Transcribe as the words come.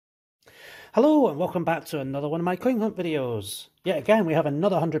Hello and welcome back to another one of my coin hunt videos. Yet again we have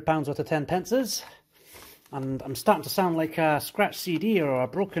another £100 worth of 10 pences, and I'm starting to sound like a scratch CD or a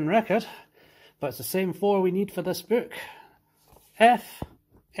broken record, but it's the same four we need for this book: F,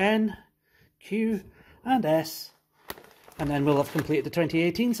 N, Q and S, and then we'll have completed the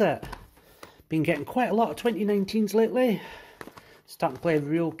 2018 set. Been getting quite a lot of 2019s lately. Starting to play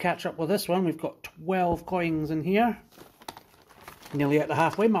real catch up with this one. We've got 12 coins in here. Nearly at the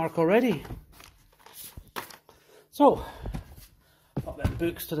halfway mark already. So, pop them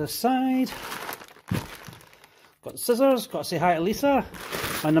books to the side. Got the scissors. Got to say hi to Lisa,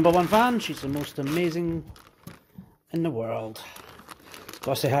 my #1 fan. She's the most amazing in the world.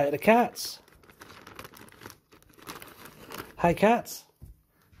 Got to say hi to the cats. Hi cats.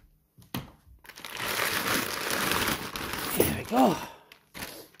 There we go.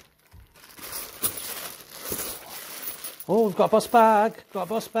 Oh, we've got a bus bag. Got a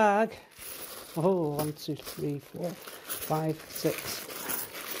bus bag. Oh, 1, 2, 3, 4, 5, 6,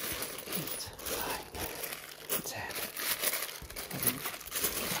 8, 9, 10, 11,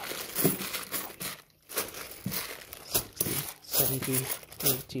 16, 17,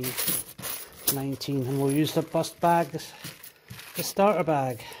 18, 19, and we'll use the bus bag, the starter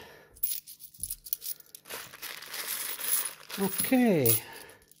bag. Okay.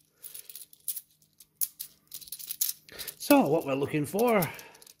 So, what we're looking for...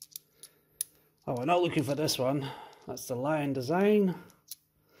 Oh, we're not looking for this one. That's the lion design.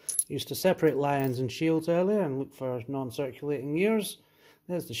 Used to separate lions and shields earlier and look for non-circulating ears.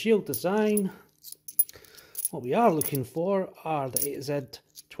 There's the shield design. What we are looking for are the A to Z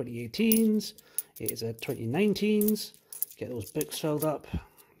 2018s, A to Z 2019s. Get those books filled up.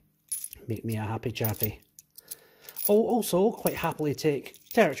 Make me a happy chappy. I'll also quite happily take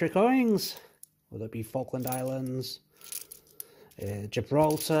territory coins, whether it be Falkland Islands,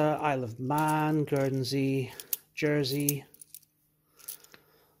 Gibraltar, Isle of Man, Guernsey, Jersey.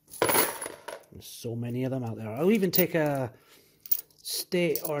 There's so many of them out there. I'll even take a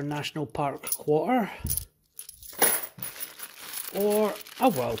state or national park quarter or a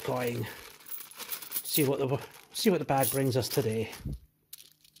world coin. See what the bag brings us today.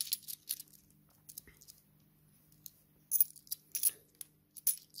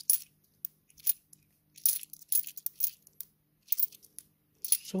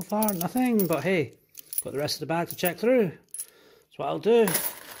 So far, nothing, but hey, got the rest of the bag to check through. That's what I'll do.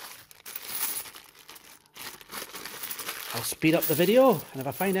 I'll speed up the video, and if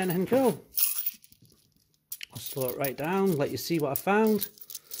I find anything cool, I'll slow it right down, let you see what I found.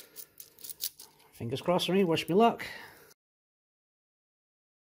 Fingers crossed for me, wish me luck.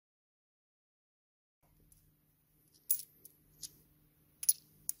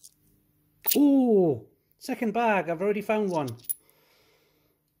 Ooh, second bag, I've already found one.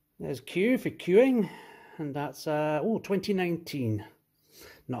 There's Q for queuing, and that's, 2019.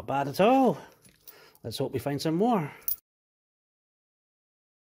 Not bad at all. Let's hope we find some more.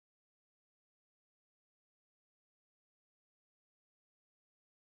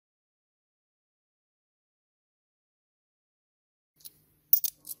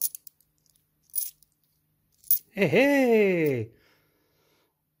 Hey, hey!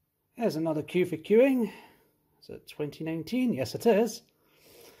 There's another Q for queuing. Is it 2019? Yes, it is.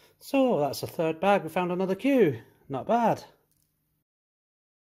 So that's the third bag. We found another Q. Not bad.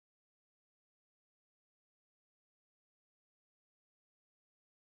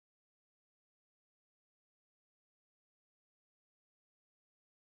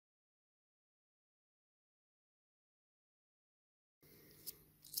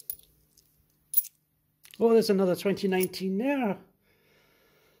 Oh, there's another 2019 there.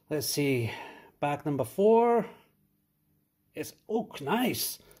 Let's see. Bag number 4. It's, oh,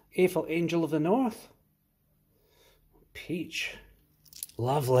 nice. Eiffel Angel of the North. Peach.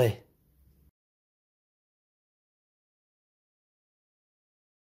 Lovely.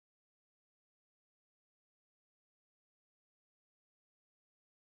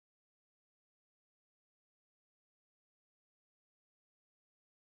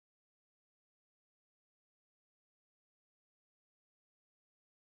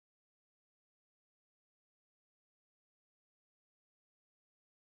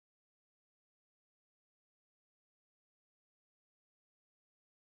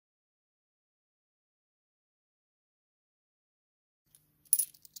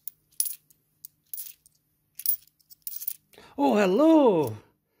 Oh, hello!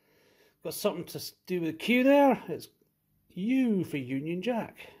 Got something to do with Q there. It's U for Union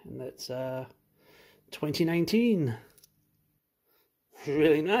Jack, and it's 2019.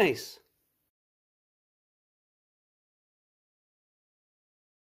 Really nice.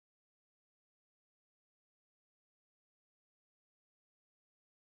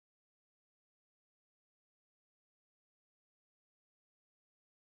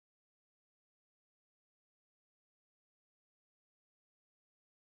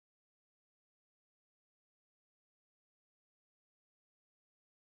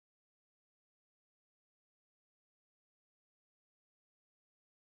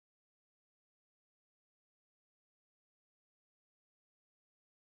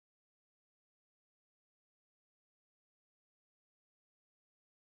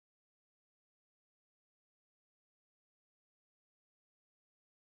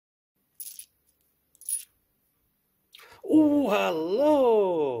 Oh,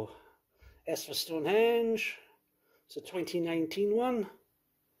 hello! S for Stonehenge. It's a 2019 one.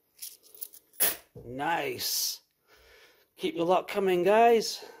 Nice. Keep the luck coming,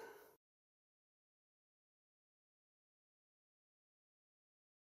 guys.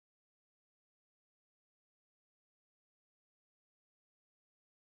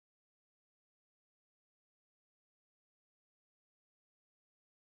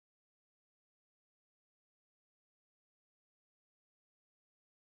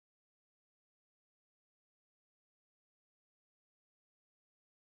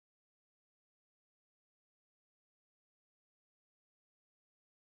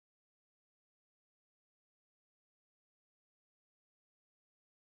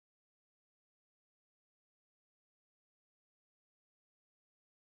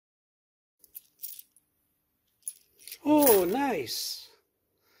 Oh, nice.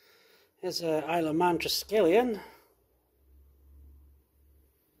 Here's a Isle of Man Triskelion.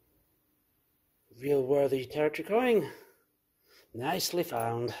 Real worthy territory coin. Nicely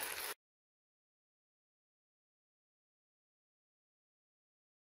found.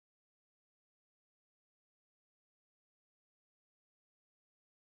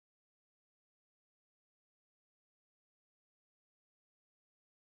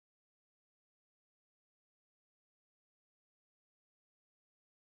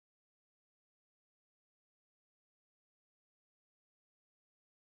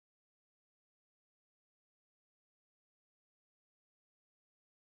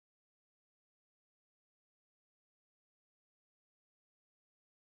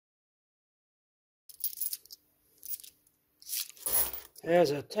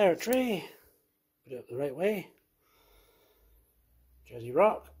 There's a territory. Put it up the right way. Jersey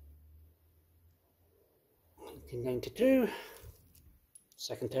Rock. 1992.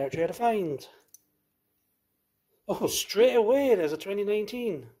 Second territory to find. Oh, straight away there's a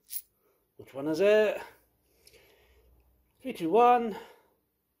 2019. Which one is it? 321.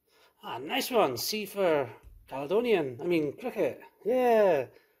 Ah, nice one. C for Caledonian. I mean, cricket. Yeah.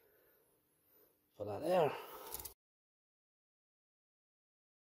 Put that there.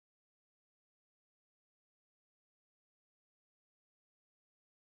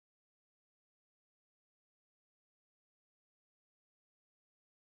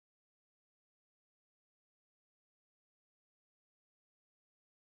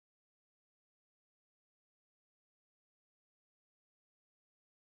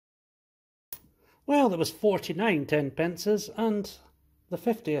 Well, there was 49 10pences and the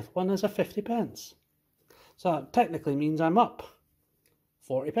 50th one is a 50 pence. So that technically means I'm up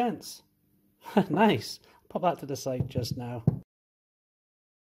 40 pence. Nice. Pop that to the side just now.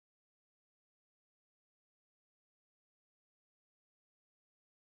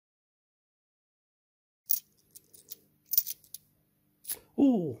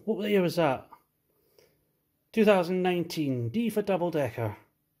 Ooh, what year was that? 2019. D for double decker.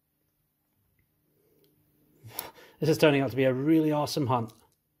 This is turning out to be a really awesome hunt.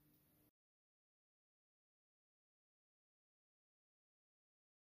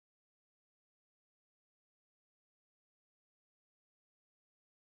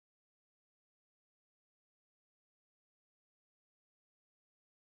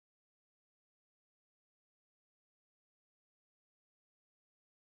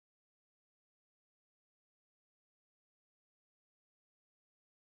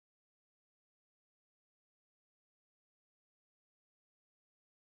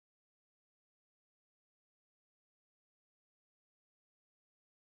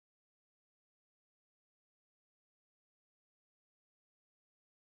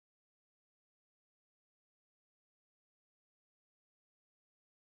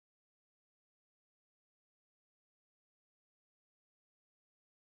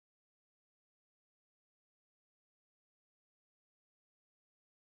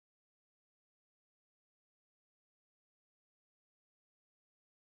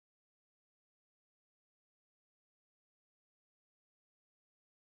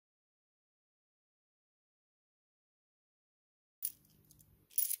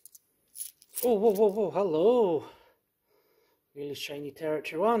 Oh, whoa, whoa, whoa, hello. Really shiny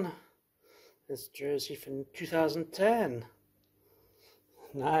territory one. This jersey from 2010.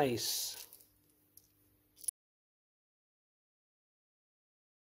 Nice.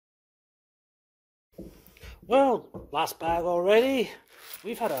 Well, last bag already.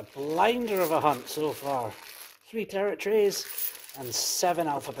 We've had a blinder of a hunt so far. 3 territories and 7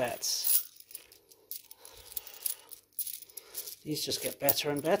 alphabets. These just get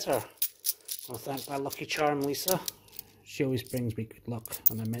better and better. I want to thank my lucky charm, Lisa. She always brings me good luck,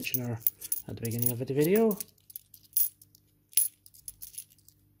 and I mention her at the beginning of the video.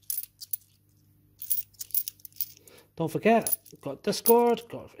 Don't forget, got Discord,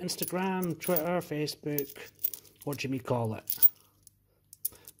 got Instagram, Twitter, Facebook, what do you call it?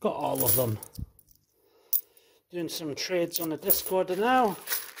 Got all of them. Doing some trades on the Discord now.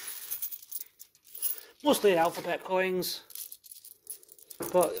 Mostly alphabet coins,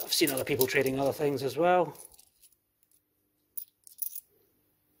 but I've seen other people trading other things as well.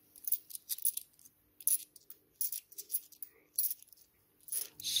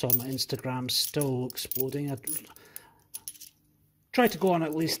 So my Instagram's still exploding. I try to go on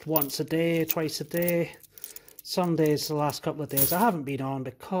at least once a day, twice a day. Some days, the last couple of days, I haven't been on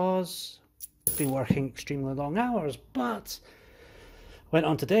because I've been working extremely long hours, but went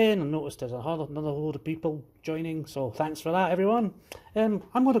on today and I noticed there's another load of people joining, so thanks for that, everyone. I'm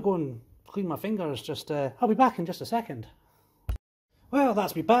going to go and clean my fingers. I'll be back in just a second. Well,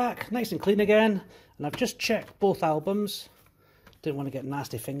 that's me back, nice and clean again, and I've just checked both albums. Didn't want to get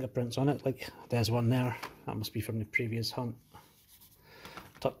nasty fingerprints on it, like there's one there. That must be from the previous hunt.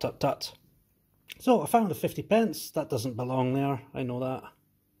 Tut tut tut. So I found a 50p. That doesn't belong there, I know that.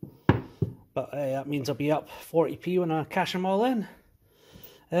 But that means I'll be up 40p when I cash them all in.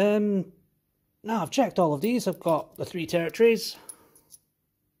 Now I've checked all of these. I've got the 3 territories.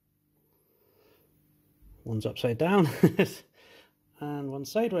 One's upside down and one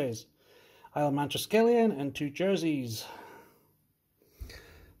sideways. Isle of Mantraskelion and 2 jerseys.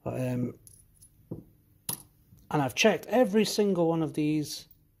 And I've checked every single one of these.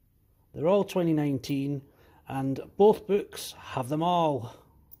 They're all 2019 and both books have them all.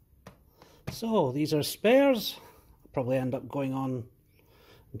 So these are spares. I'll probably end up going on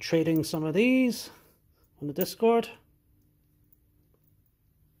and trading some of these on the Discord.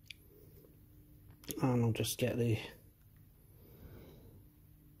 And I'll just get the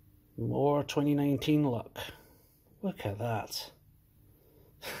more 2019 luck. Look at that.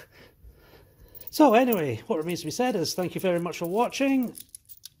 So anyway, what remains to be said is thank you very much for watching.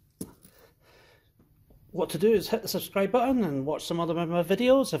 What to do is hit the subscribe button and watch some other of my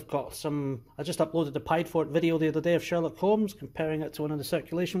videos. I just uploaded the Pied Fort video the other day of Sherlock Holmes, comparing it to one of the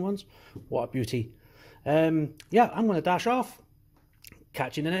circulation ones. What a beauty. Yeah, I'm going to dash off.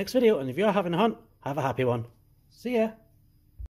 Catch you in the next video, and if you're having a hunt, have a happy one. See ya.